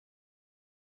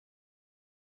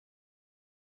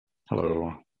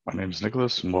Hello, my name is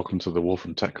Nicholas and welcome to the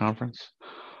Wolfram Tech Conference.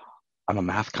 I'm a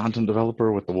math content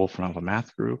developer with the Wolfram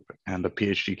Math Group and a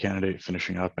PhD candidate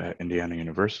finishing up at Indiana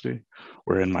University,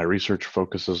 wherein my research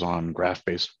focuses on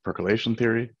graph-based percolation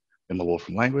theory in the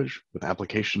Wolfram language with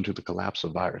application to the collapse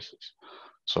of viruses.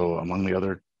 So among the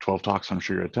other 12 talks I'm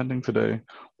sure you're attending today,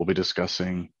 we'll be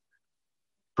discussing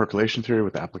percolation theory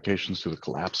with applications to the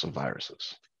collapse of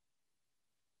viruses.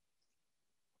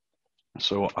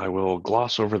 So I will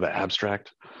gloss over the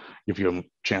abstract, give you a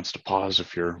chance to pause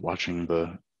if you're watching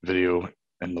the video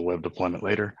and the web deployment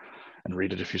later, and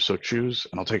read it if you so choose.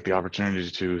 And I'll take the opportunity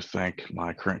to thank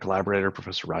my current collaborator,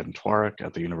 Professor Ryden Twarek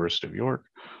at the University of York,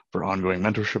 for ongoing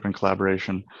mentorship and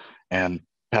collaboration, and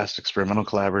past experimental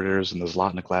collaborators in the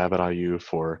Zlotnick Lab at IU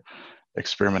for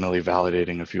experimentally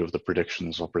validating a few of the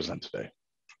predictions I'll present today.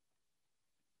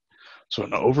 So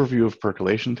an overview of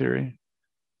percolation theory.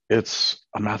 It's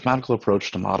a mathematical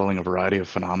approach to modeling a variety of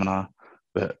phenomena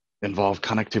that involve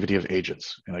connectivity of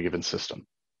agents in a given system.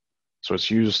 So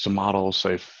it's used to model,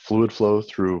 say, fluid flow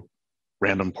through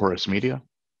random porous media,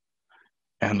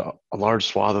 and a large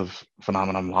swath of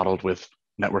phenomena modeled with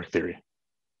network theory,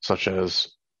 such as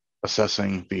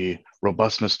assessing the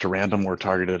robustness to random or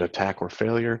targeted attack or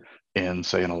failure in,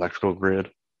 say, an electrical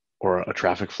grid or a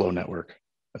traffic flow network,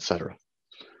 etc.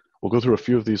 We'll go through a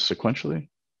few of these sequentially.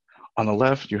 On the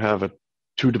left, you have a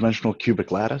two-dimensional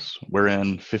cubic lattice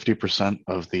wherein 50%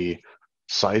 of the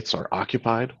sites are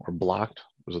occupied or blocked,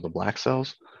 those are the black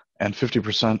cells, and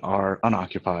 50% are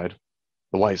unoccupied,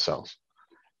 the white cells.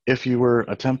 If you were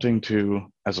attempting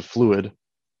to, as a fluid,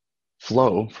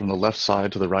 flow from the left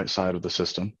side to the right side of the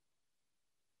system,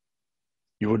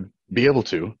 you would be able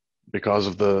to, because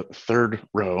of the third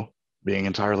row being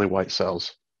entirely white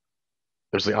cells.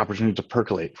 There's the opportunity to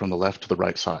percolate from the left to the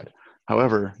right side.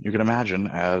 However, you can imagine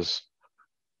as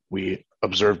we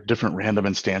observe different random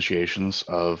instantiations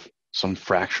of some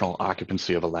fractional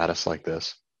occupancy of a lattice like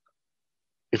this,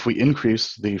 if we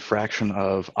increase the fraction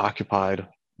of occupied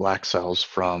black cells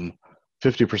from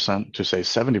 50% to say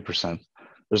 70%,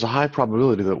 there's a high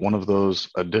probability that one of those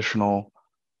additional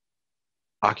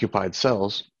occupied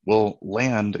cells will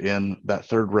land in that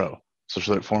third row, such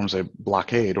that it forms a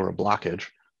blockade or a blockage,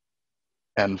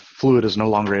 and fluid is no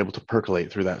longer able to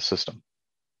percolate through that system.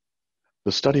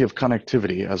 The study of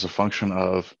connectivity as a function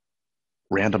of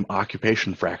random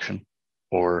occupation fraction,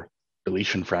 or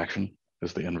deletion fraction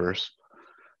is the inverse,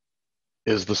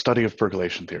 is the study of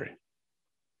percolation theory.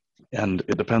 And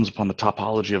it depends upon the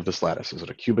topology of this lattice. Is it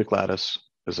a cubic lattice?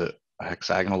 Is it a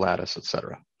hexagonal lattice,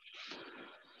 etc.?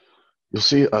 You'll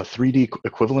see a 3D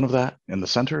equivalent of that in the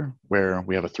center, where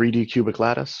we have a 3D cubic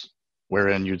lattice,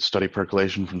 wherein you'd study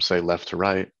percolation from, say, left to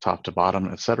right, top to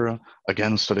bottom, etc.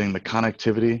 Again, studying the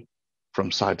connectivity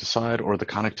from side to side or the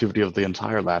connectivity of the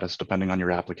entire lattice, depending on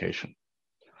your application.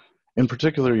 In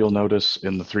particular, you'll notice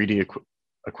in the 3D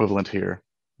equivalent here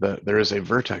that there is a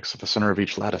vertex at the center of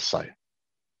each lattice site.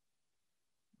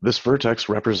 This vertex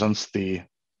represents the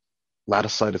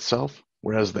lattice site itself,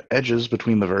 whereas the edges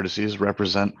between the vertices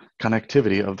represent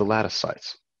connectivity of the lattice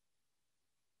sites.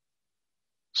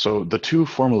 So the two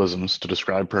formalisms to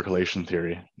describe percolation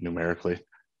theory numerically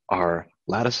are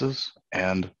lattices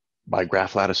and, by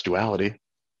graph-lattice duality,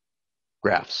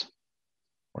 graphs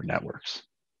or networks.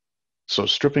 So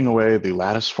stripping away the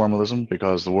lattice formalism,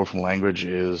 because the Wolfram language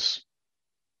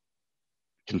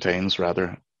contains graph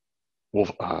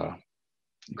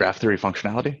theory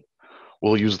functionality,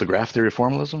 we'll use the graph theory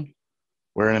formalism,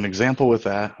 where an example with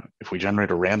that, if we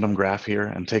generate a random graph here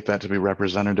and take that to be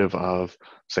representative of,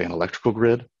 say, an electrical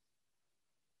grid,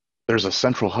 there's a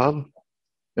central hub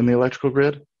in the electrical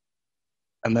grid,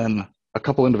 and then a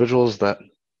couple individuals that,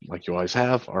 like you always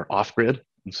have, are off-grid,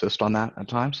 insist on that at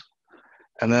times,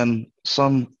 and then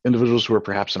some individuals who are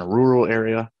perhaps in a rural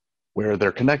area where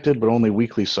they're connected, but only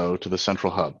weakly so, to the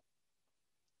central hub.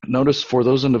 Notice for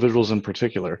those individuals in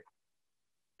particular,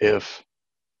 if,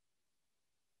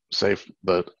 say,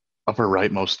 the upper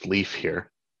rightmost leaf here,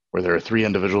 where there are three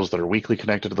individuals that are weakly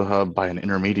connected to the hub by an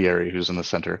intermediary who's in the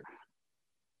center,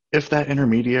 if that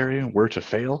intermediary were to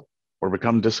fail or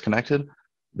become disconnected,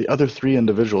 the other three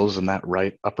individuals in that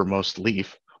right uppermost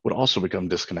leaf would also become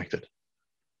disconnected.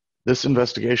 This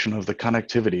investigation of the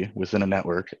connectivity within a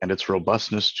network and its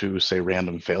robustness to, say,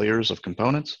 random failures of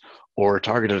components or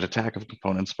targeted attack of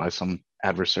components by some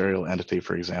adversarial entity,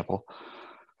 for example,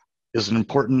 is an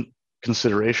important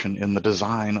consideration in the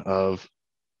design of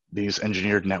these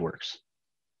engineered networks.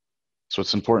 So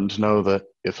it's important to know that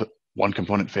if one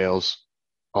component fails,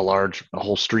 a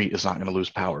whole street is not going to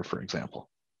lose power, for example.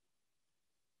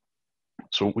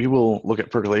 So we will look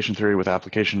at percolation theory with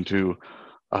application to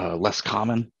a less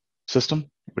common system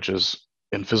which is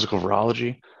in physical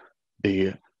virology,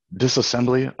 the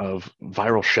disassembly of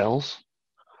viral shells.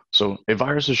 So a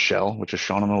virus's shell, which is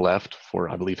shown on the left for,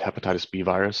 I believe, hepatitis B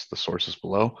virus, the source is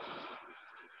below.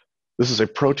 This is a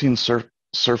protein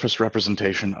surface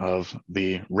representation of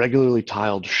the regularly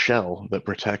tiled shell that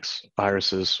protects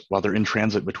viruses while they're in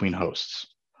transit between hosts.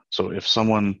 So if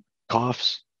someone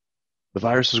coughs, the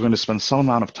virus is going to spend some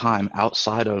amount of time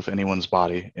outside of anyone's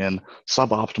body in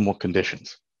suboptimal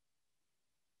conditions.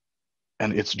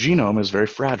 And its genome is very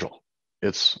fragile.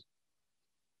 Its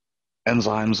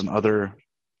enzymes and other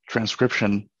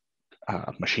transcription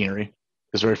machinery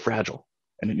is very fragile,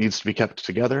 and it needs to be kept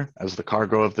together as the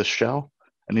cargo of this shell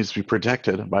and needs to be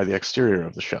protected by the exterior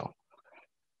of the shell.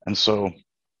 And so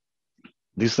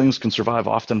these things can survive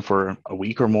often for a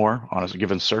week or more on a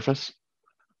given surface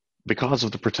because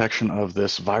of the protection of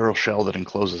this viral shell that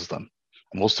encloses them.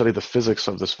 And we'll study the physics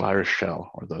of this virus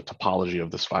shell, or the topology of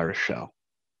this virus shell.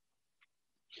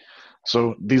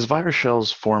 So these virus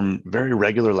shells form very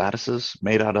regular lattices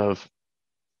made out of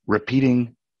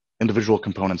repeating individual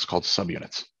components called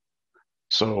subunits.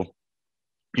 So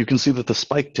you can see that the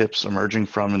spike tips emerging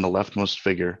from in the leftmost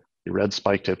figure, the red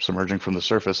spike tips emerging from the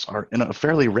surface, are in a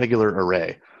fairly regular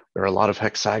array. There are a lot of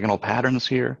hexagonal patterns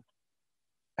here,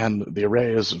 and the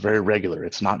array is very regular.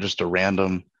 It's not just a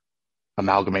random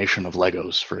amalgamation of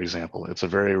Legos, for example. It's a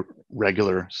very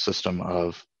regular system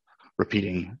of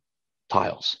repeating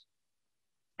tiles.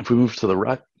 If we move to the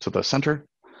right, to the center,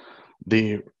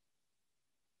 the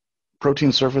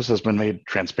protein surface has been made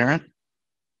transparent,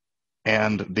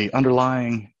 and the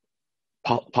underlying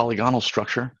polygonal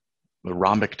structure, the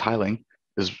rhombic tiling,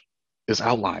 is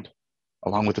outlined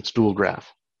along with its dual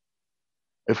graph.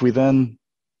 If we then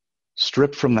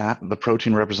strip from that the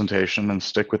protein representation and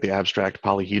stick with the abstract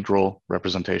polyhedral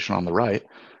representation on the right,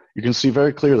 you can see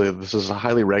very clearly that this is a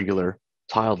highly regular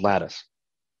tiled lattice.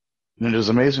 And it is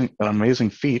an amazing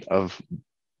feat of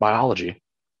biology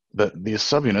that these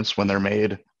subunits, when they're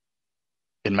made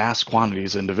in mass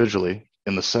quantities individually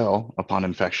in the cell upon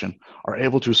infection, are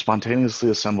able to spontaneously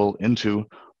assemble into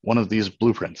one of these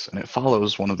blueprints, and it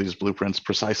follows one of these blueprints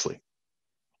precisely.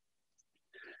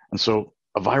 And so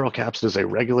a viral capsid is a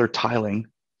regular tiling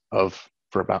of,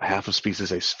 for about half a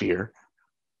species, a sphere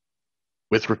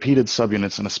with repeated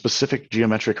subunits in a specific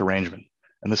geometric arrangement.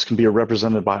 And this can be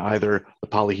represented by either the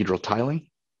polyhedral tiling,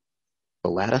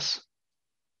 the lattice,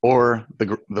 or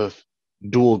the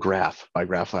dual graph by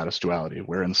graph lattice duality,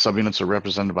 wherein subunits are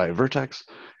represented by a vertex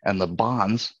and the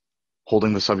bonds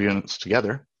holding the subunits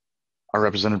together are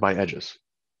represented by edges.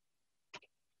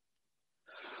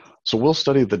 So we'll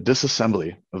study the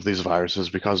disassembly of these viruses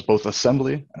because both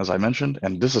assembly, as I mentioned,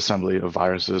 and disassembly of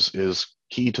viruses is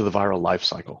key to the viral life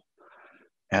cycle.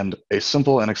 And a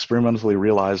simple and experimentally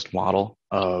realized model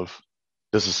of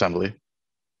disassembly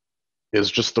is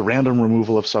just the random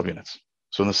removal of subunits.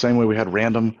 So in the same way we had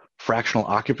random fractional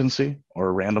occupancy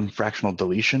or random fractional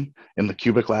deletion in the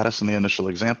cubic lattice in the initial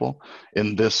example,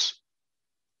 in this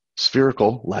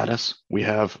spherical lattice, we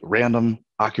have random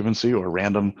occupancy or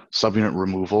random subunit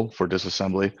removal for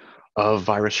disassembly of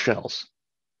virus shells.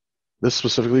 This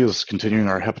specifically is continuing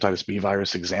our hepatitis B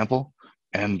virus example.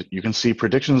 And you can see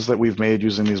predictions that we've made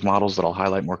using these models that I'll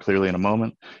highlight more clearly in a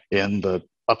moment in the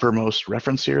uppermost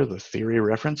reference here, the theory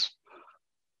reference,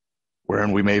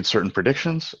 wherein we made certain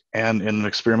predictions, and in an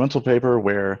experimental paper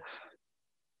where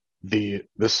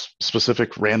this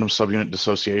specific random subunit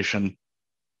dissociation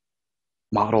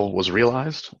model was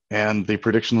realized and the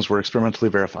predictions were experimentally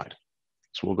verified.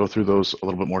 So we'll go through those a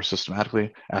little bit more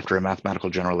systematically after a mathematical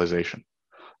generalization.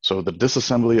 So the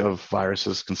disassembly of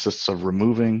viruses consists of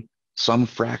removing some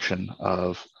fraction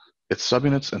of its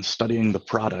subunits and studying the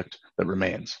product that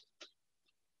remains.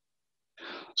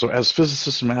 So as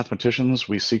physicists and mathematicians,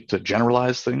 we seek to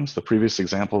generalize things. The previous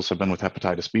examples have been with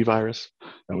hepatitis B virus.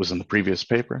 That was in the previous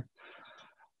paper.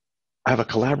 I have a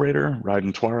collaborator,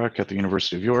 Raiden Twarok at the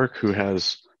University of York, who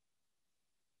has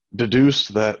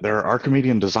deduced that there are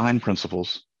Archimedean design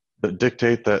principles that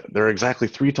dictate that there are exactly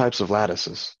 3 types of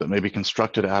lattices that may be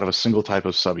constructed out of a single type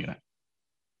of subunit.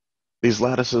 These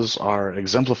lattices are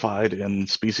exemplified in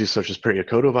species such as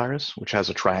periocodovirus, which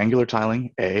has a triangular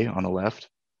tiling, A on the left,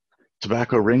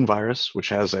 tobacco ring virus, which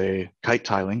has a kite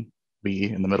tiling, B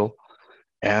in the middle,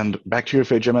 and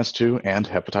bacteriophage MS2 and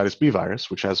hepatitis B virus,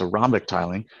 which has a rhombic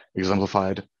tiling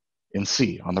exemplified in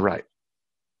C on the right.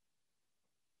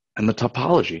 And the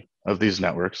topology of these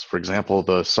networks, for example,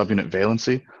 the subunit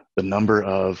valency, the number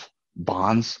of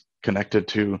bonds connected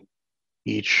to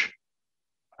each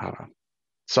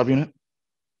subunit,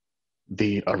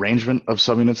 the arrangement of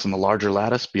subunits in the larger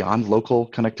lattice beyond local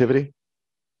connectivity,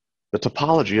 The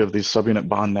topology of these subunit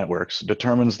bond networks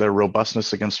determines their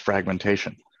robustness against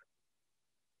fragmentation.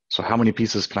 So how many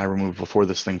pieces can I remove before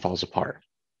this thing falls apart?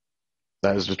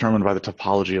 That is determined by the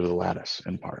topology of the lattice,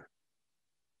 in part.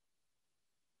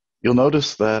 You'll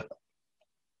notice that,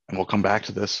 and we'll come back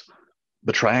to this,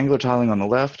 the triangular tiling on the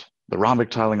left, the rhombic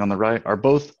tiling on the right are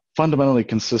both fundamentally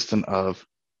consistent of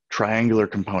triangular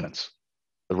components.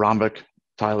 The rhombic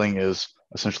tiling is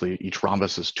essentially each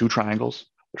rhombus is two triangles.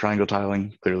 The triangle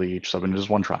tiling, clearly each subunit is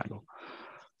one triangle.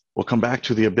 We'll come back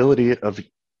to the ability of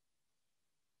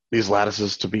these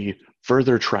lattices to be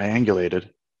further triangulated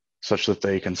such that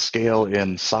they can scale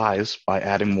in size by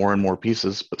adding more and more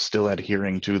pieces, but still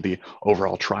adhering to the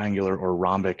overall triangular or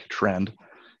rhombic trend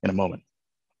in a moment.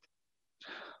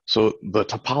 So the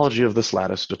topology of this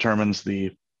lattice determines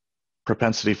the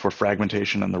propensity for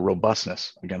fragmentation and the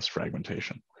robustness against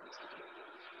fragmentation.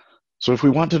 So if we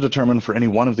want to determine for any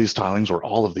one of these tilings or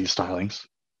all of these tilings,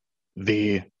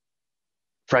 the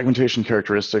fragmentation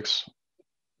characteristics,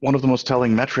 one of the most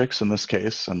telling metrics in this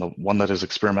case, and the one that is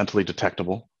experimentally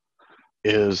detectable,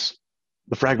 is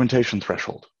the fragmentation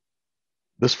threshold.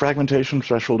 This fragmentation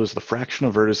threshold is the fraction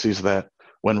of vertices that,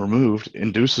 when removed,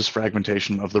 induces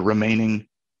fragmentation of the remaining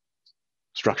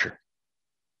structure.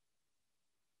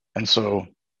 And so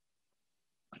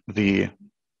the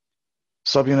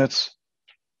subunits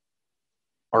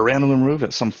are randomly removed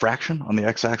at some fraction on the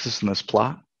x-axis in this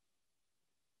plot.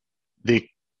 The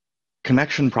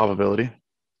connection probability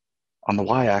on the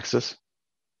y-axis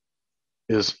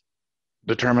is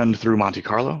determined through Monte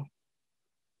Carlo,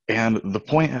 and the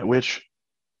point at which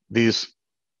these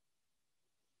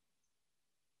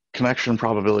connection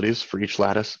probabilities for each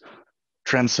lattice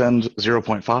transcend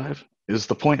 0.5 is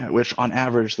the point at which, on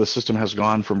average, the system has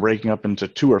gone from breaking up into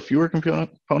two or fewer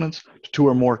components to two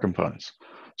or more components.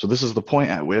 So this is the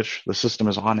point at which the system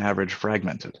is, on average,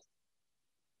 fragmented.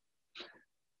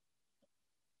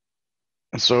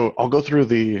 And so I'll go through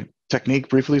the technique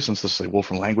briefly, since this is a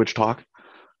Wolfram Language talk,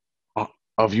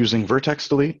 of using vertex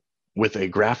delete with a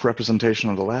graph representation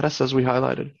of the lattice, as we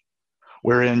highlighted,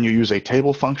 wherein you use a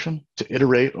table function to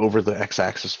iterate over the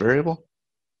x-axis variable,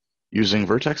 using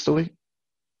vertex delete,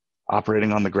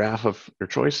 operating on the graph of your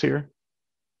choice here.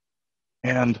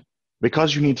 And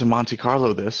because you need to Monte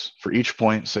Carlo this for each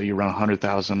point, say you run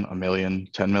 100,000, a million,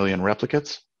 10 million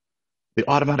replicates, the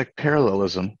automatic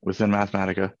parallelism within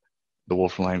Mathematica, the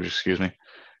Wolfram language, excuse me,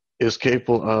 is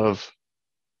capable of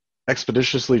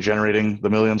expeditiously generating the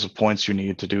millions of points you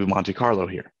need to do Monte Carlo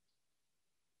here.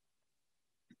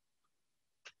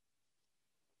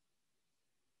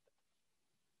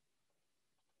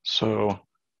 So,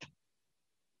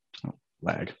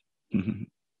 lag.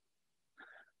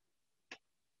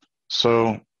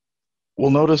 So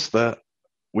we'll notice that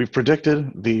we've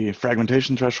predicted the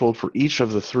fragmentation threshold for each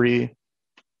of the three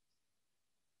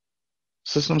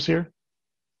systems here: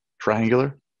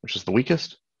 triangular, which is the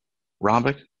weakest;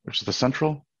 rhombic, which is the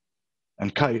central;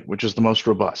 and kite, which is the most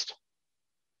robust.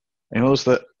 And notice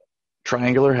that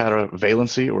triangular had a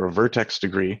valency or a vertex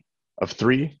degree of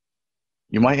 3.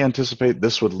 You might anticipate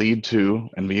this would lead to,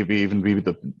 and maybe even be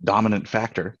the dominant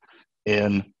factor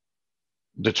in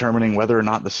determining whether or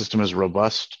not the system is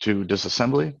robust to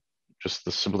disassembly,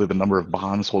 just simply the number of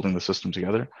bonds holding the system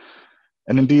together.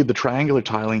 And indeed, the triangular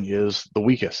tiling is the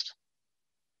weakest.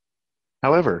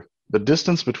 However, the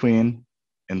distance between,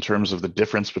 in terms of the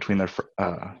difference between their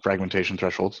fragmentation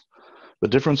thresholds, the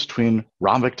difference between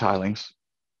rhombic tilings,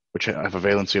 which have a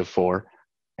valency of 4,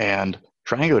 and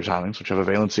triangular tilings, which have a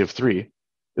valency of 3,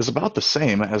 is about the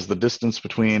same as the distance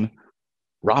between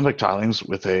rhombic tilings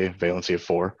with a valency of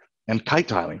 4 and kite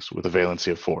tilings with a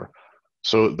valency of 4.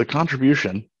 So the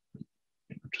contribution,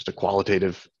 just a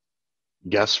qualitative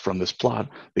guess from this plot,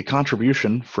 the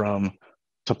contribution from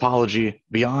topology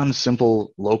beyond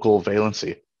simple local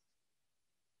valency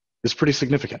is pretty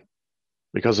significant,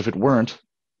 because if it weren't,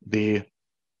 the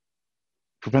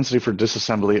propensity for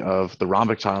disassembly of the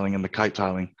rhombic tiling and the kite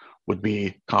tiling would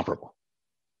be comparable.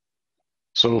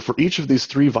 So for each of these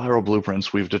 3 viral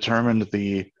blueprints, we've determined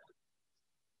the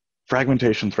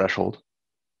fragmentation threshold,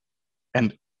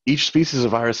 and each species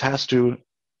of virus has to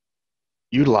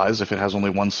utilize, if it has only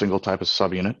one single type of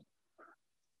subunit,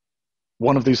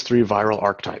 one of these 3 viral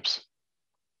archetypes.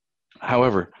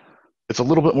 However, it's a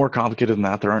little bit more complicated than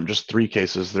that. There aren't just 3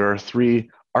 cases. There are 3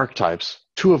 archetypes,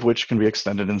 2 of which can be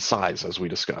extended in size, as we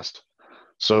discussed.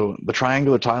 So the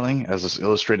triangular tiling, as is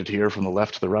illustrated here from the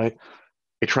left to the right,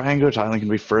 a triangular tiling can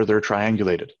be further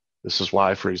triangulated. This is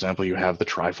why, for example, you have the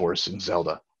Triforce in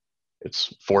Zelda.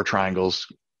 It's 4 triangles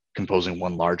composing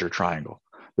one larger triangle.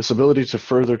 This ability to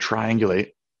further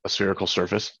triangulate a spherical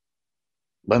surface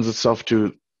lends itself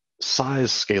to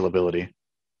size scalability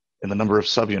in the number of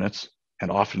subunits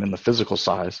and often in the physical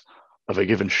size of a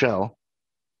given shell,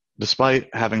 despite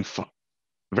having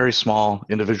very small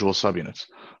individual subunits.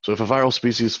 So if a viral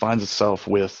species finds itself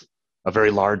with a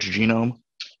very large genome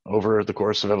over the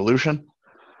course of evolution,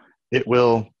 it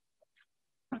will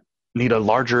need a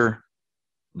larger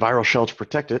viral shell to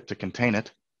protect it, to contain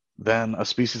it, than a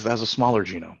species that has a smaller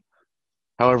genome.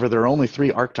 However, there are only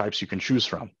 3 archetypes you can choose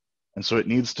from, and so it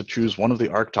needs to choose one of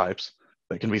the archetypes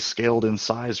that can be scaled in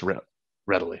size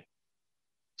readily,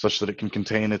 such that it can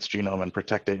contain its genome and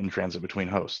protect it in transit between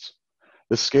hosts.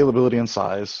 This scalability in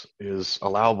size is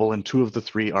allowable in 2 of the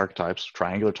 3 archetypes,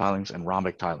 triangular tilings and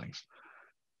rhombic tilings.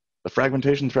 The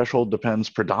fragmentation threshold depends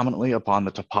predominantly upon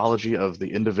the topology of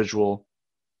the individual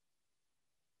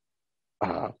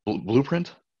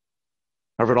blueprint.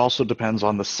 However, it also depends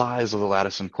on the size of the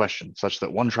lattice in question, such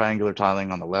that one triangular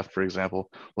tiling on the left, for example,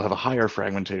 will have a higher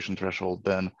fragmentation threshold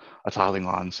than a tiling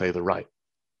on, say, the right.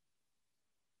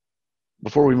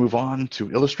 Before we move on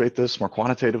to illustrate this more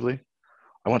quantitatively,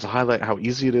 I want to highlight how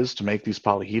easy it is to make these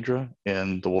polyhedra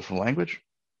in the Wolfram language,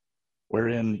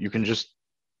 wherein you can just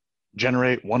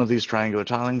generate one of these triangular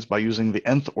tilings by using the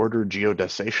nth order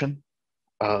geodesation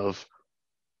of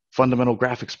fundamental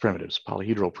graphics primitives,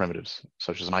 polyhedral primitives,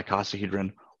 such as an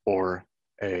icosahedron or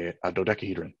a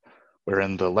dodecahedron,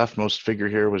 wherein the leftmost figure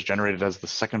here was generated as the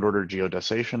 2nd order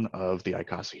geodesation of the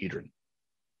icosahedron.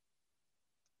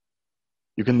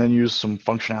 You can then use some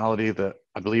functionality that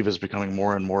I believe is becoming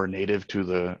more and more native to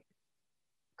the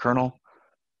kernel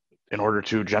in order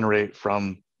to generate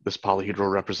from this polyhedral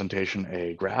representation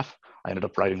a graph. I ended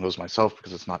up writing those myself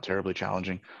because it's not terribly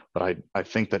challenging, but I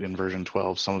think that in version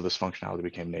 12, some of this functionality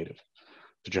became native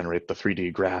to generate the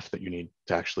 3D graph that you need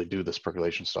to actually do this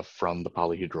percolation stuff from the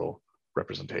polyhedral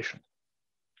representation.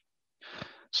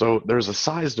 So there's a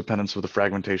size dependence of the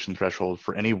fragmentation threshold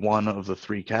for any one of the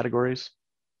 3 categories,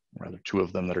 or rather 2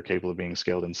 of them that are capable of being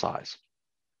scaled in size.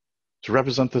 To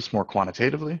represent this more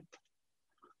quantitatively,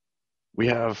 we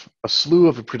have a slew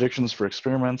of predictions for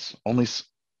experiments, only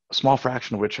a small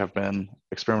fraction of which have been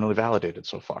experimentally validated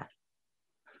so far.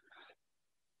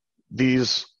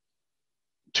 These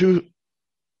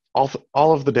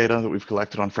all of the data that we've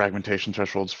collected on fragmentation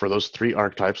thresholds for those 3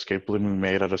 archetypes capable of being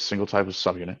made out of a single type of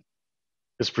subunit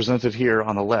is presented here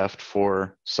on the left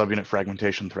for subunit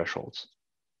fragmentation thresholds,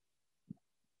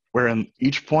 wherein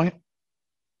each point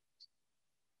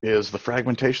is the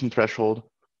fragmentation threshold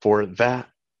for that,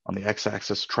 on the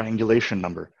x-axis, triangulation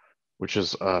number, which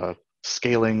is a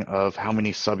scaling of how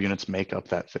many subunits make up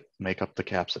the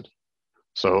capsid.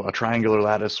 So a triangular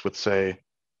lattice with, say,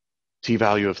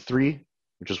 t-value of 3,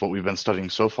 which is what we've been studying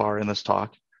so far in this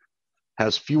talk,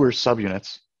 has fewer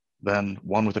subunits than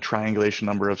one with a triangulation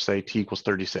number of, say, t equals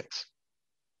 36.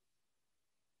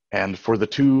 And for the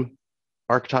 2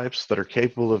 archetypes that are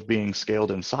capable of being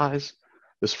scaled in size,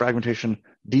 this fragmentation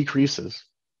decreases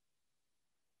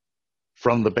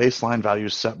from the baseline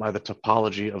values set by the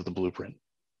topology of the blueprint.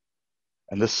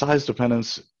 And this size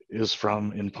dependence is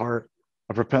from, in part,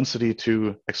 a propensity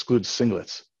to exclude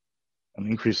singlets, an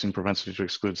increasing propensity to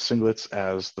exclude singlets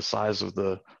as the size of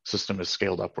the system is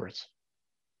scaled upwards.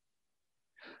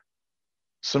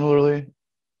 Similarly,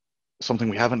 something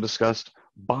we haven't discussed,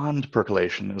 bond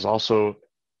percolation is also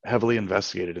heavily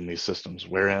investigated in these systems,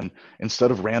 wherein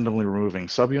instead of randomly removing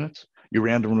subunits, you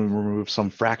randomly remove some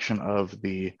fraction of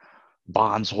the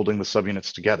bonds holding the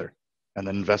subunits together, and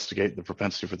then investigate the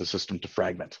propensity for the system to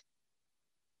fragment.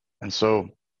 And so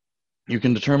you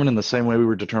can determine, in the same way we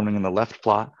were determining in the left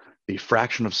plot, the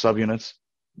fraction of subunits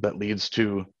that leads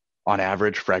to, on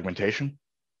average, fragmentation.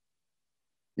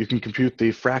 You can compute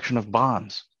the fraction of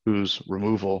bonds whose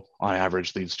removal, on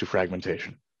average, leads to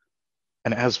fragmentation.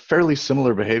 And as fairly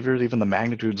similar behaviors, even the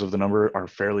magnitudes of the number are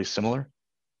fairly similar.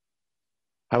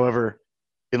 However,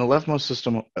 in the leftmost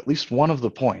system, at least one of the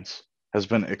points has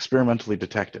been experimentally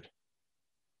detected.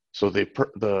 So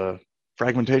the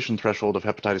fragmentation threshold of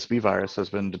hepatitis B virus has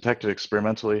been detected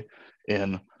experimentally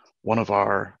in one of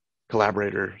our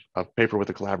collaborators, a paper with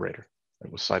a collaborator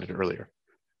that was cited earlier.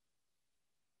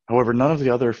 However, none of the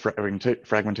other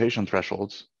fragmentation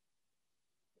thresholds,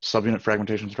 subunit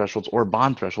fragmentation thresholds, or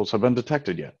bond thresholds have been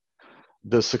detected yet.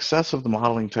 The success of the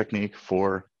modeling technique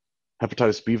for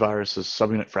hepatitis B virus's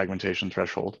subunit fragmentation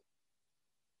threshold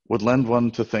would lend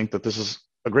one to think that this is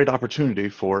a great opportunity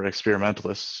for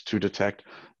experimentalists to detect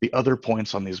the other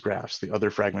points on these graphs, the other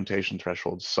fragmentation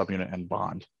thresholds, subunit and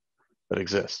bond, that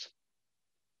exist.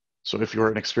 So if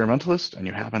you're an experimentalist and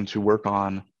you happen to work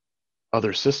on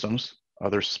other systems,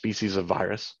 other species of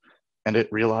virus, and it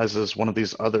realizes one of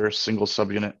these other single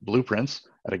subunit blueprints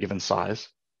at a given size,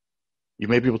 you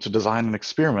may be able to design an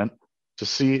experiment to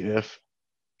see if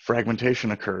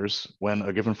fragmentation occurs when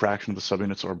a given fraction of the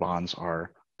subunits or bonds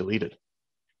are deleted.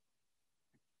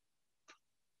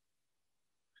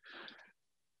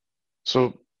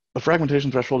 So the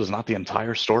fragmentation threshold is not the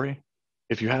entire story.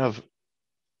 If you have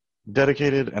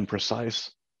dedicated and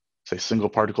precise, say, single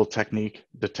particle technique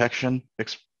detection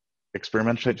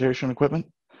experimentation equipment,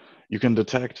 you can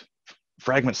detect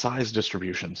fragment size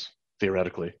distributions,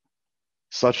 theoretically,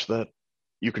 such that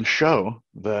you can show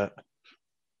that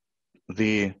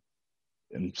in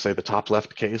say the top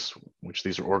left case, which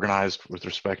these are organized with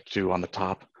respect to, on the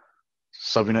top,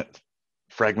 subunit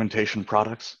fragmentation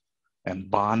products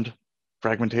and bond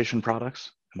fragmentation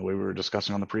products, and the way we were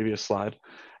discussing on the previous slide,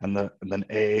 and then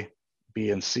A,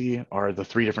 B, and C are the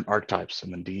three different archetypes,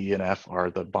 and then D, E, and F are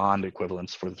the bond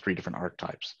equivalents for the three different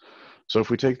archetypes. So if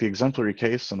we take the exemplary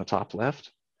case in the top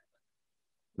left,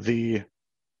 the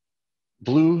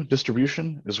blue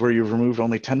distribution is where you've removed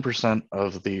only 10%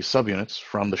 of the subunits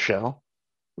from the shell,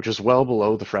 which is well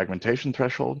below the fragmentation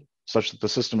threshold, such that the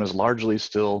system is largely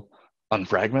still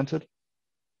unfragmented.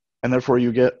 And therefore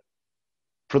you get,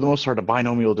 for the most part, a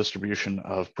binomial distribution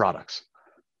of products,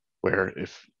 where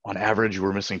if on average you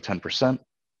were missing 10%,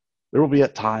 there will be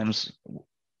at times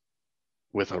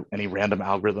with any random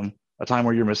algorithm, a time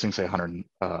where you're missing, say,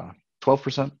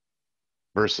 112%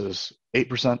 versus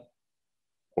 8%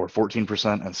 or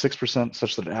 14% and 6%,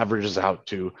 such that it averages out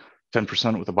to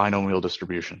 10% with a binomial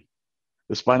distribution.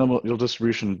 This binomial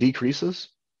distribution decreases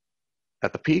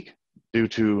at the peak due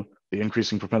to the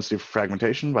increasing propensity for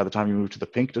fragmentation by the time you move to the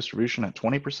pink distribution at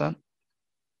 20%.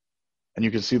 And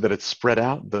you can see that it's spread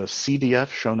out. The CDF,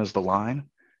 shown as the line,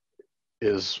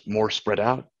 is more spread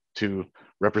out to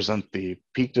represent the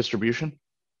peak distribution.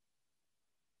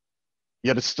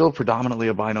 Yet it's still predominantly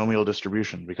a binomial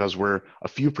distribution because we're a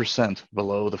few percent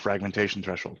below the fragmentation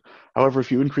threshold. However,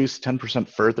 if you increase 10%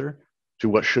 further to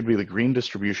what should be the green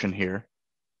distribution here,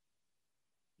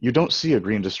 you don't see a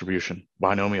green distribution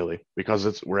binomially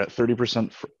because we're at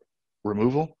 30%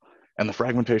 removal, and the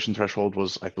fragmentation threshold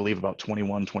was, I believe, about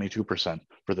 21, 22%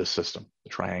 for this system, the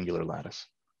triangular lattice.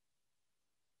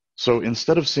 So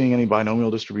instead of seeing any binomial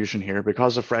distribution here,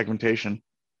 because of fragmentation,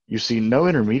 you see no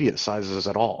intermediate sizes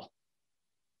at all.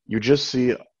 You just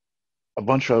see a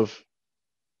bunch of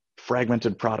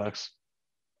fragmented products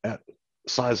at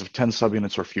size of 10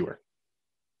 subunits or fewer.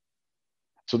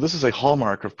 So this is a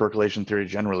hallmark of percolation theory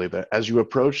generally, that as you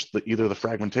approach either the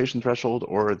fragmentation threshold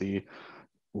or the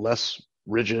less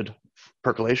rigid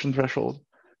percolation threshold,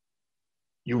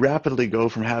 you rapidly go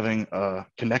from having a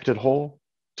connected whole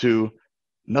to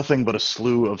nothing but a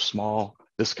slew of small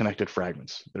disconnected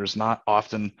fragments. There's not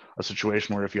often a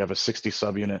situation where if you have a 60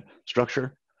 subunit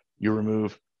structure, you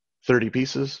remove 30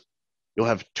 pieces, you'll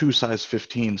have two size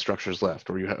 15 structures left,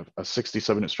 or you have a 60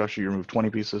 subunit structure, you remove 20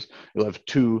 pieces, you'll have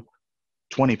two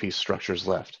 20-piece structures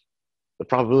left. The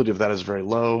probability of that is very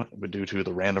low, but due to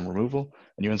the random removal,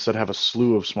 and you instead have a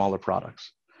slew of smaller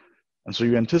products. And so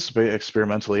you anticipate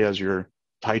experimentally, as you're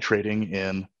titrating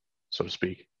in, so to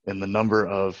speak, in the number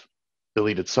of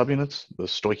deleted subunits, the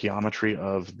stoichiometry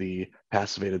of the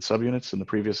passivated subunits in the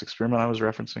previous experiment I was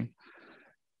referencing,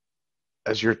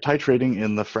 as you're titrating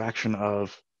in the fraction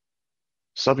of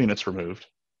subunits removed,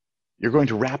 you're going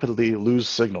to rapidly lose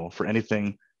signal for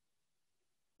anything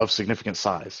of significant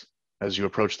size as you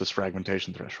approach this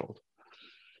fragmentation threshold.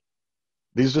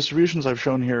 These distributions I've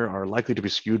shown here are likely to be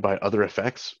skewed by other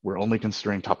effects. We're only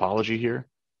considering topology here.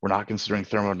 We're not considering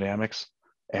thermodynamics,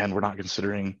 and we're not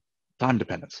considering time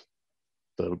dependence,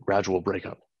 the gradual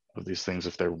breakup of these things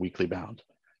if they're weakly bound.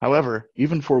 However,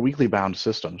 even for weakly bound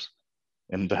systems,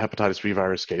 in the hepatitis B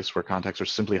virus case, where contacts are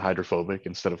simply hydrophobic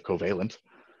instead of covalent,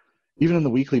 even in the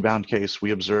weakly bound case,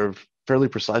 we observe fairly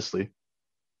precisely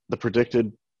the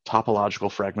predicted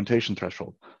topological fragmentation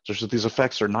threshold, such that these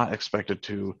effects are not expected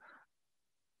to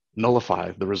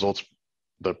nullify the results,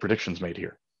 the predictions made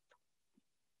here.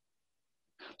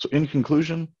 So in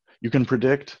conclusion, you can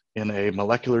predict in a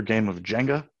molecular game of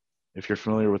Jenga, if you're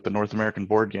familiar with the North American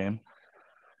board game,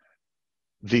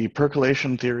 the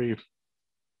percolation theory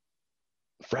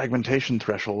fragmentation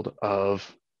threshold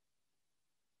of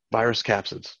virus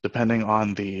capsids, depending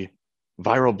on the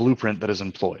viral blueprint that is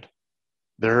employed.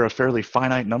 There are a fairly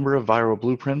finite number of viral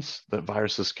blueprints that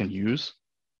viruses can use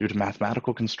due to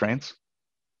mathematical constraints.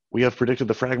 We have predicted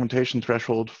the fragmentation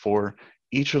threshold for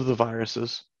each of the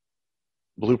viruses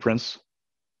blueprints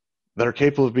that are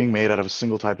capable of being made out of a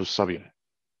single type of subunit.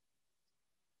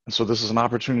 And so this is an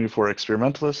opportunity for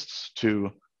experimentalists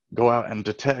to go out and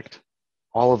detect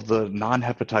all of the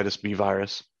non-hepatitis B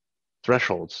virus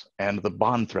thresholds and the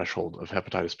bond threshold of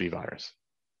hepatitis B virus.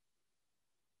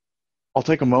 I'll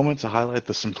take a moment to highlight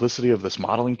the simplicity of this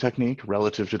modeling technique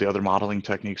relative to the other modeling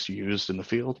techniques used in the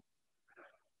field.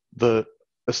 The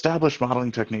established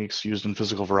modeling techniques used in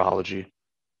physical virology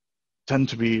tend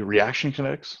to be reaction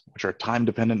kinetics, which are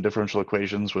time-dependent differential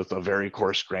equations with a very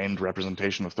coarse-grained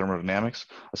representation of thermodynamics,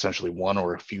 essentially one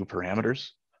or a few parameters,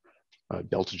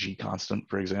 delta G constant,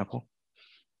 for example.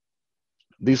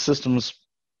 These systems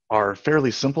are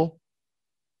fairly simple.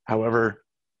 However,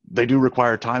 they do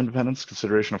require time dependence,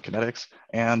 consideration of kinetics,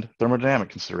 and thermodynamic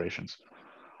considerations.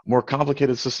 More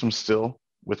complicated systems still,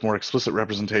 with more explicit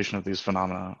representation of these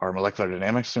phenomena, are molecular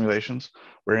dynamics simulations,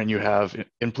 wherein you have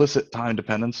implicit time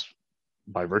dependence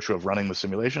by virtue of running the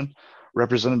simulation,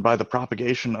 represented by the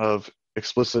propagation of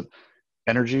explicit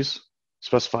energies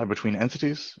specified between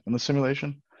entities in the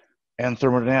simulation, and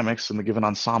thermodynamics in the given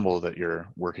ensemble that you're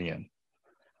working in.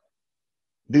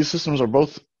 These systems are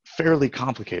both fairly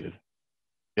complicated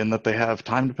in that they have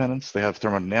time dependence, they have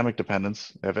thermodynamic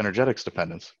dependence, they have energetics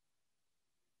dependence.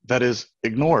 That is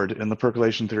ignored in the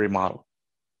percolation theory model.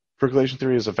 Percolation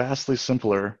theory is a vastly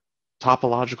simpler,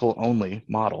 topological only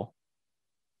model,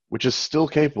 which is still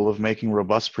capable of making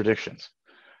robust predictions.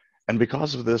 And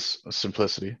because of this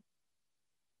simplicity,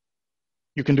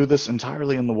 you can do this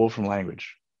entirely in the Wolfram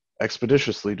language,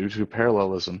 expeditiously due to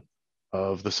parallelism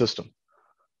of the system.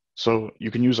 So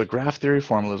you can use a graph theory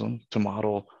formalism to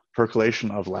model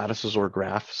percolation of lattices or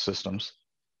graph systems,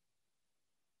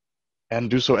 and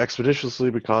do so expeditiously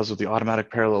because of the automatic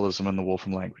parallelism in the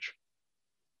Wolfram language.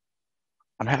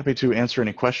 I'm happy to answer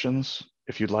any questions.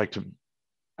 If you'd like to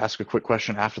ask a quick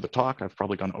question after the talk, I've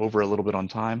probably gone over a little bit on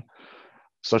time,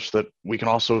 such that we can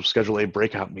also schedule a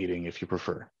breakout meeting if you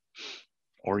prefer.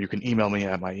 Or you can email me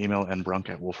at my email,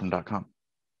 nbrunk@wolfram.com.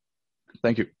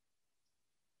 Thank you.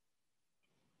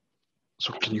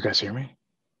 So can you guys hear me?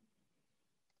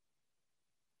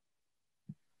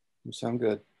 You sound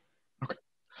good. Okay.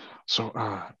 So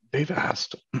Dave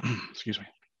asked, excuse me,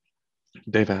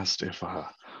 Dave asked if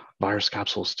virus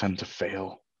capsules tend to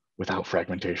fail without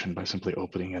fragmentation by simply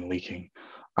opening and leaking.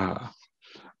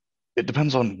 It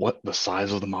depends on what the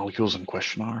size of the molecules in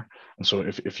question are. And so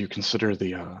if you consider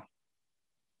the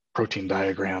protein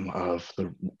diagram of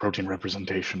the protein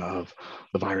representation of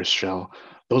the virus shell,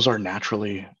 those are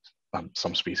naturally,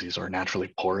 some species are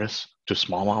naturally porous to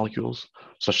small molecules,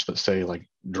 such that say like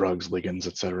drugs, ligands,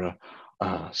 etc.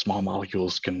 Small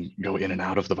molecules can go in and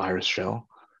out of the virus shell.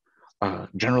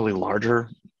 Generally larger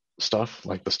stuff,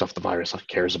 like the stuff the virus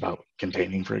cares about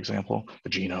containing, for example, the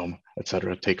genome,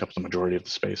 etc., take up the majority of the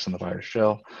space in the virus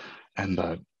shell,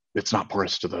 and it's not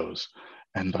porous to those.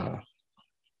 And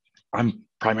I'm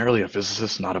primarily a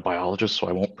physicist, not a biologist, so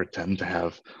I won't pretend to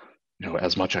have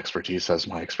as much expertise as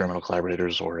my experimental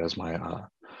collaborators or as my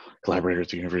collaborator at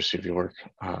the University of York.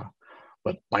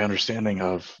 But my understanding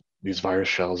of these virus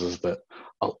shells is that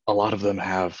a lot of them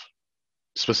have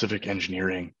specific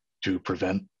engineering to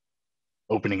prevent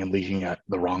opening and leaking at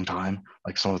the wrong time.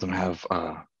 Like some of them have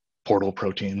portal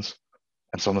proteins,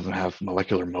 and some of them have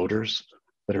molecular motors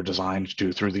that are designed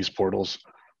to, through these portals,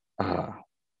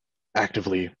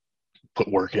 actively put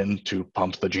work in to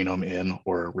pump the genome in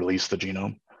or release the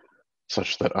genome,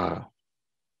 such that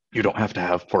you don't have to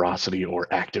have porosity or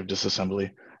active disassembly,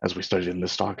 as we studied in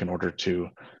this talk, in order to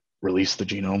release the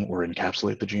genome or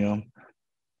encapsulate the genome.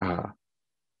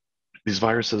 These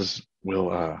viruses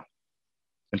will,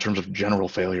 in terms of general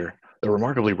failure, they're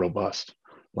remarkably robust.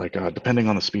 Like depending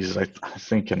on the species, I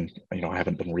think, and I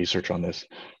haven't done research on this,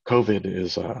 COVID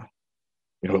is,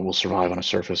 it will survive on a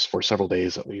surface for several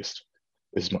days at least,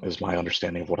 is my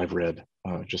understanding of what I've read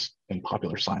just in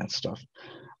popular science stuff.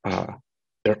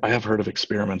 I have heard of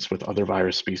experiments with other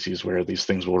virus species where these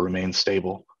things will remain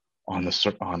stable on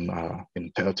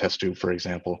in a test tube, for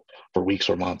example, for weeks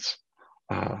or months,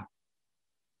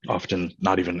 often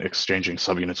not even exchanging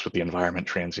subunits with the environment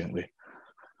transiently.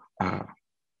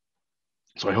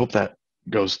 So I hope that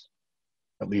goes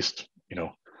at least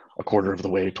a quarter of the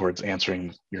way towards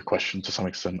answering your question to some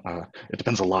extent. It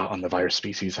depends a lot on the virus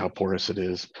species, how porous it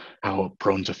is, how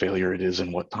prone to failure it is,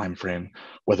 in what time frame,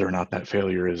 whether or not that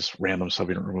failure is random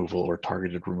subunit removal or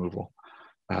targeted removal,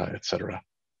 etc.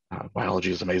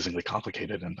 Biology is amazingly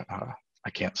complicated, and I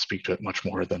can't speak to it much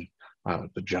more than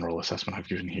the general assessment I've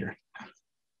given here.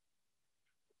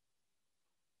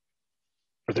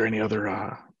 Are there any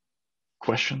other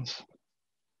questions?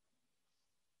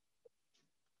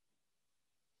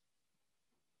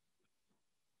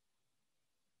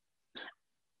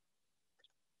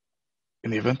 In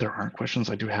the event there aren't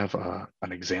questions, I do have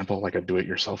an example, like a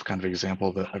do-it-yourself kind of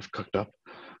example that I've cooked up.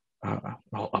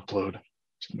 I'll upload.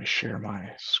 So let me share my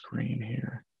screen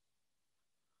here.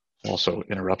 Also,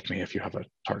 interrupt me if you have a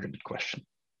targeted question.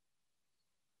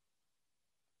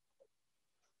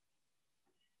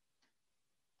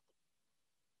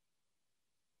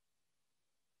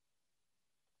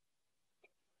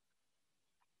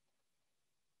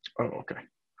 Oh, okay.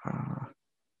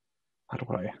 How do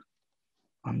I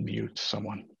unmute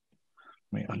someone?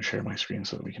 Let me unshare my screen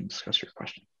so that we can discuss your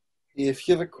question. If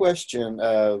you have a question,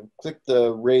 click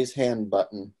the raise hand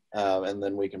button, and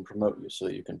then we can promote you so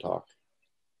you can talk.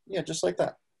 Yeah, just like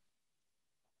that.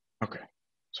 Okay.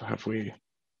 So have we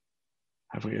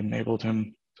enabled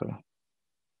him to?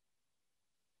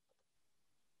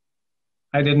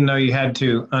 I didn't know you had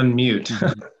to unmute.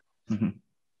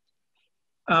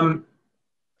 Mm-hmm.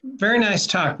 Very nice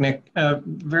talk, Nick.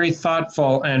 Very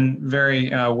thoughtful and very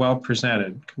well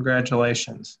presented.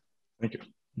 Congratulations. Thank you.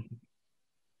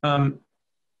 I'm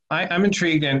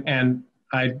intrigued, and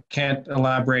I can't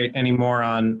elaborate any more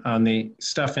on the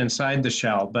stuff inside the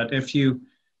shell. But if you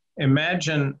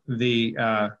imagine the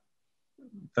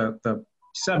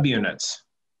subunits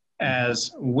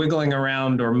as wiggling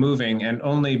around or moving and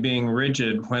only being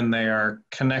rigid when they are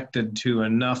connected to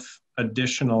enough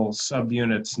additional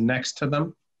subunits next to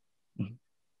them,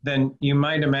 then you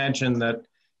might imagine that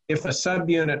if a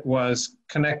subunit was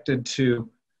connected to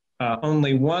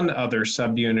only one other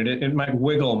subunit, it might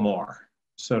wiggle more,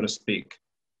 so to speak.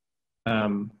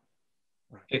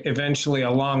 Eventually,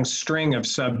 a long string of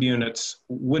subunits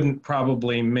wouldn't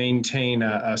probably maintain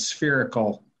a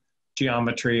spherical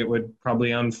geometry. It would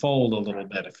probably unfold a little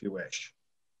bit, if you wish.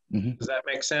 Mm-hmm. Does that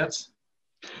make sense?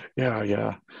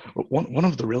 Yeah. One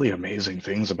of the really amazing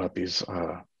things about these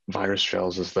virus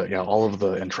shells is that, all of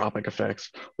the entropic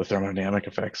effects, the thermodynamic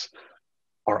effects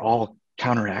are all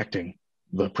counteracting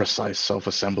the precise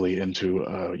self-assembly into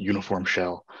a uniform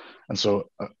shell. And so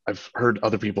I've heard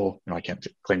other people, I can't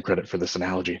claim credit for this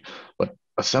analogy, but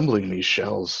assembling these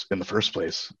shells in the first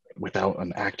place without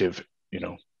an active,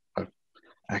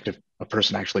 a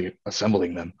person actually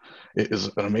assembling them, it is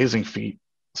an amazing feat,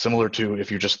 similar to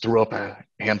if you just threw up a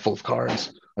handful of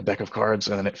cards, a deck of cards,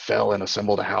 and then it fell and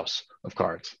assembled a house of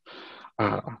cards.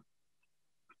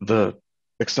 The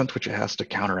extent to which it has to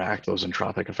counteract those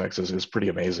entropic effects is pretty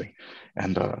amazing.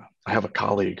 And I have a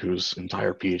colleague whose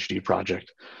entire PhD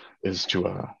project is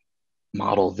to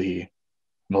model the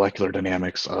molecular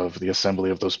dynamics of the assembly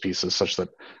of those pieces, such that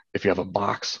if you have a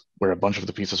box where a bunch of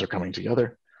the pieces are coming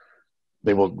together,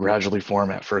 they will gradually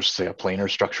form at first, say, a planar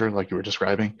structure like you were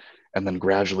describing, and then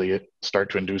gradually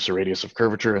start to induce a radius of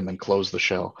curvature and then close the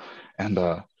shell. And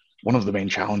one of the main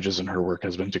challenges in her work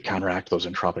has been to counteract those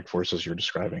entropic forces you're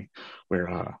describing,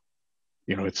 where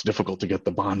it's difficult to get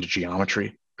the bond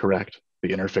geometry correct, the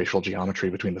interfacial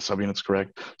geometry between the subunits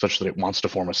correct, such that it wants to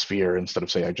form a sphere instead of,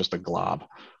 say, just a glob,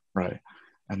 right?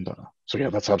 And so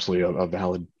that's absolutely a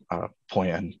valid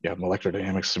point. And molecular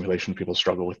dynamics simulation, people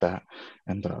struggle with that.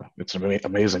 And it's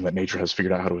amazing that nature has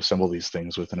figured out how to assemble these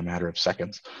things within a matter of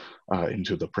seconds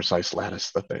into the precise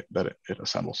lattice that it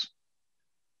assembles.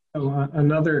 So,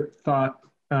 another thought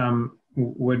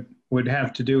would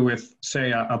have to do with,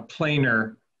 say, a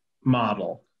planar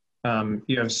model.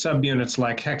 You have subunits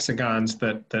like hexagons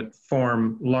that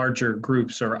form larger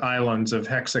groups or islands of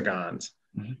hexagons.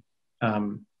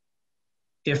 Mm-hmm.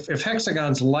 If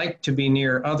hexagons like to be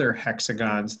near other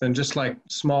hexagons, then just like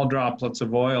small droplets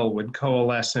of oil would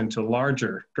coalesce into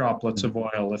larger droplets of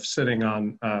oil if sitting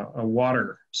on a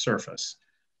water surface.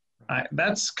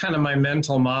 That's kind of my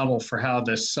mental model for how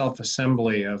this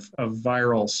self-assembly of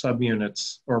viral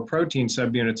subunits or protein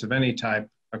subunits of any type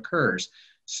occurs.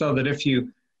 So that if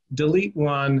you delete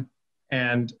one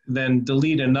and then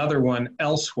delete another one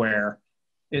elsewhere,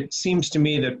 it seems to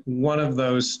me that one of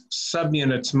those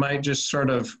subunits might just sort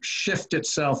of shift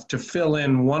itself to fill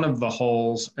in one of the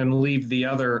holes and leave the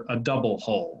other a double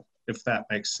hole, if that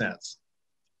makes sense.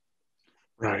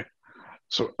 Right.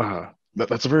 So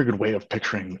that's a very good way of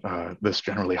picturing this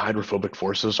generally. Hydrophobic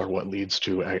forces are what leads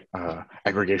to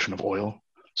aggregation of oil,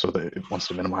 so that it wants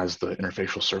to minimize the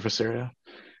interfacial surface area.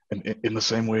 And in the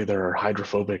same way, there are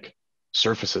hydrophobic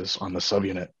surfaces on the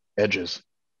subunit edges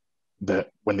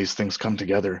that when these things come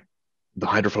together, the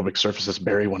hydrophobic surfaces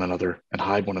bury one another and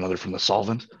hide one another from the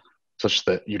solvent, such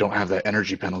that you don't have that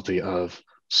energy penalty of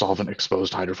solvent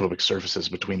exposed hydrophobic surfaces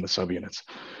between the subunits.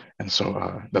 And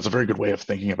so that's a very good way of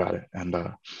thinking about it. And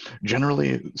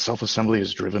generally, self-assembly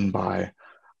is driven by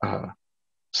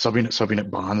subunit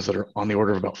bonds that are on the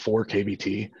order of about 4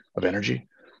 kBt of energy,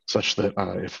 such that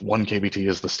if 1 kBt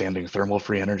is the standing thermal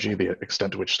free energy, the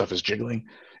extent to which stuff is jiggling,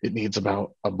 it needs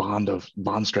about a bond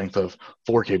strength of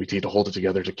 4 kBt to hold it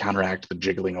together to counteract the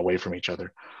jiggling away from each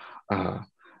other.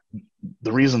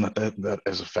 The reason that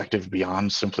is effective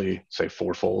beyond simply, say,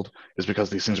 fourfold is because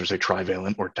these things are, say,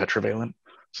 trivalent or tetravalent.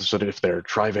 So that if they're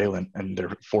trivalent and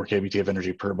they're 4 kBt of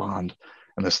energy per bond,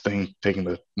 and this thing,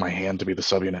 taking my hand to be the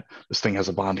subunit, this thing has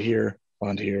a bond here,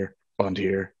 bond here, bond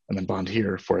here, and then bond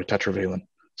here for a tetravalent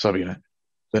subunit.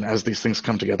 then as these things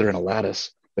come together in a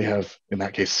lattice, they have, in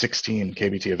that case, 16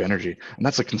 kBt of energy. And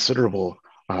that's a considerable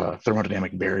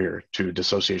thermodynamic barrier to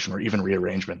dissociation or even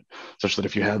rearrangement, such that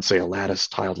if you had, say, a lattice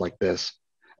tiled like this,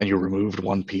 and you removed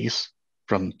one piece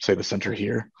from, say, the center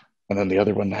here, and then the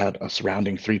other one had a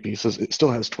surrounding 3 pieces, it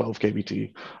still has 12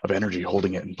 kBt of energy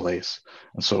holding it in place.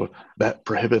 And so that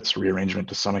prohibits rearrangement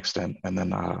to some extent. And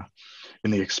then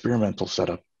in the experimental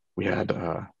setup, we had,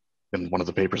 in one of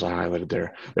the papers I highlighted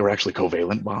there, they were actually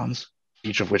covalent bonds,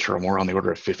 each of which are more on the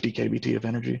order of 50 kBt of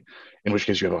energy, in which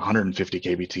case you have 150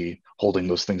 kBt holding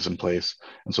those things in place.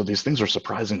 And so these things are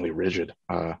surprisingly rigid.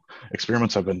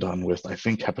 Experiments have been done with, I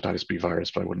think, hepatitis B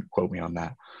virus, but I wouldn't quote me on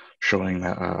that, showing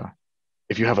that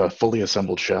if you have a fully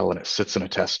assembled shell and it sits in a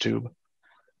test tube,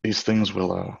 these things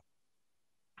will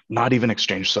not even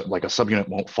exchange, like a subunit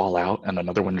won't fall out and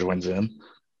another one joins in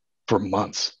for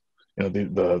months. You know,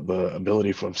 the ability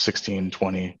of 16,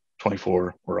 20,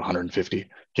 24, or 150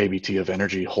 kBt of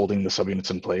energy holding the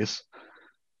subunits in place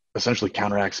essentially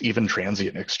counteracts even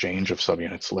transient exchange of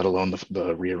subunits, let alone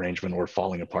the rearrangement or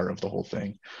falling apart of the whole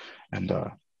thing. And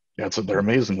yeah, they're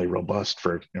amazingly robust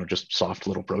for, you know, just soft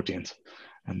little proteins.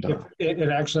 And it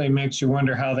actually makes you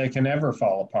wonder how they can ever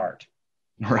fall apart.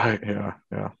 Right. Yeah.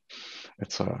 Yeah.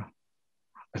 It's I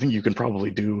think you can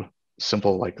probably do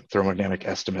simple like thermodynamic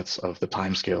estimates of the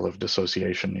time scale of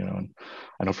dissociation, you know, and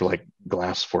I know for like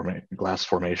glass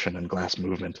formation and glass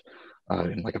movement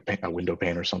in like a window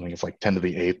pane or something, it's like 10 to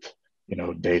the 8th, you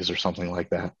know, days or something like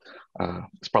that.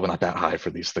 It's probably not that high for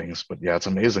these things, but yeah, it's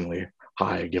amazingly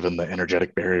high given the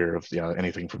energetic barrier of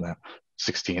anything from that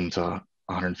 16 to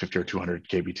 150 or 200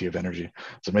 kBt of energy.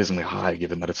 It's amazingly high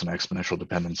given that it's an exponential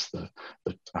dependence.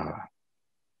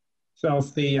 So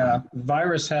if the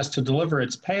virus has to deliver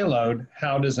its payload,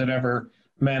 how does it ever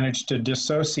manage to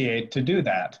dissociate to do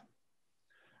that?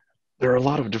 There are a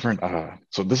lot of different,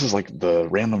 so this is like the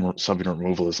random subunit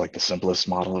removal is like the simplest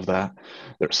model of that.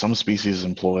 Some species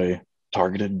employ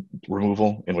targeted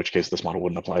removal, in which case this model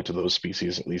wouldn't apply to those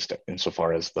species, at least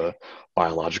insofar as the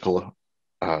biological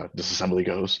disassembly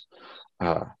goes,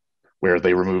 where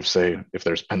they remove, say, if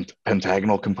there's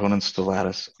pentagonal components to the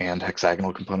lattice and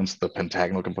hexagonal components, the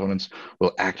pentagonal components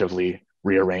will actively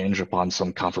rearrange upon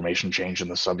some conformation change in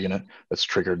the subunit that's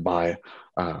triggered by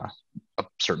a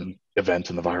certain event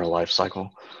in the viral life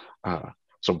cycle.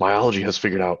 So biology has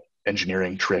figured out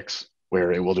engineering tricks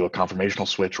where it will do a conformational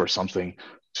switch or something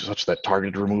such that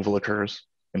targeted removal occurs,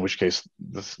 in which case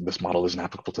this model isn't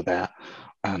applicable to that.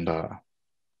 And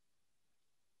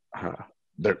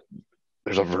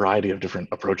there's a variety of different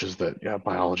approaches that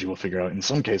biology will figure out. In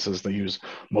some cases, they use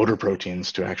motor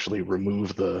proteins to actually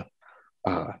remove the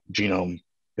genome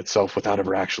itself without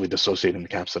ever actually dissociating the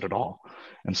capsid at all.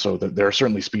 And so there are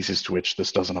certainly species to which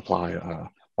this doesn't apply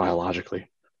biologically.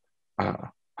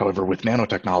 However, with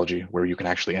nanotechnology, where you can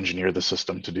actually engineer the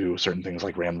system to do certain things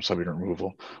like random subunit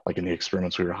removal, like in the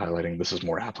experiments we were highlighting, this is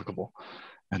more applicable.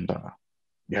 And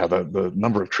yeah, the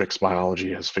number of tricks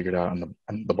biology has figured out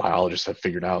and the biologists have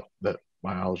figured out that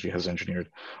biology has engineered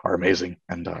are amazing.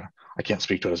 And I can't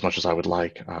speak to it as much as I would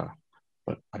like,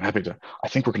 but I'm happy to. I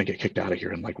think we're going to get kicked out of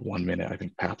here in like 1 minute. I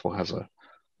think Pathwell has a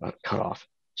cutoff.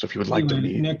 So if you would like to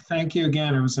meet. Nick, thank you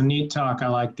again. It was a neat talk. I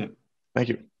liked it. Thank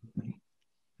you.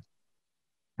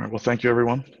 All right, well, thank you,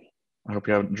 everyone. I hope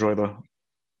you enjoy the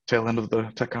tail end of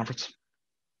the tech conference.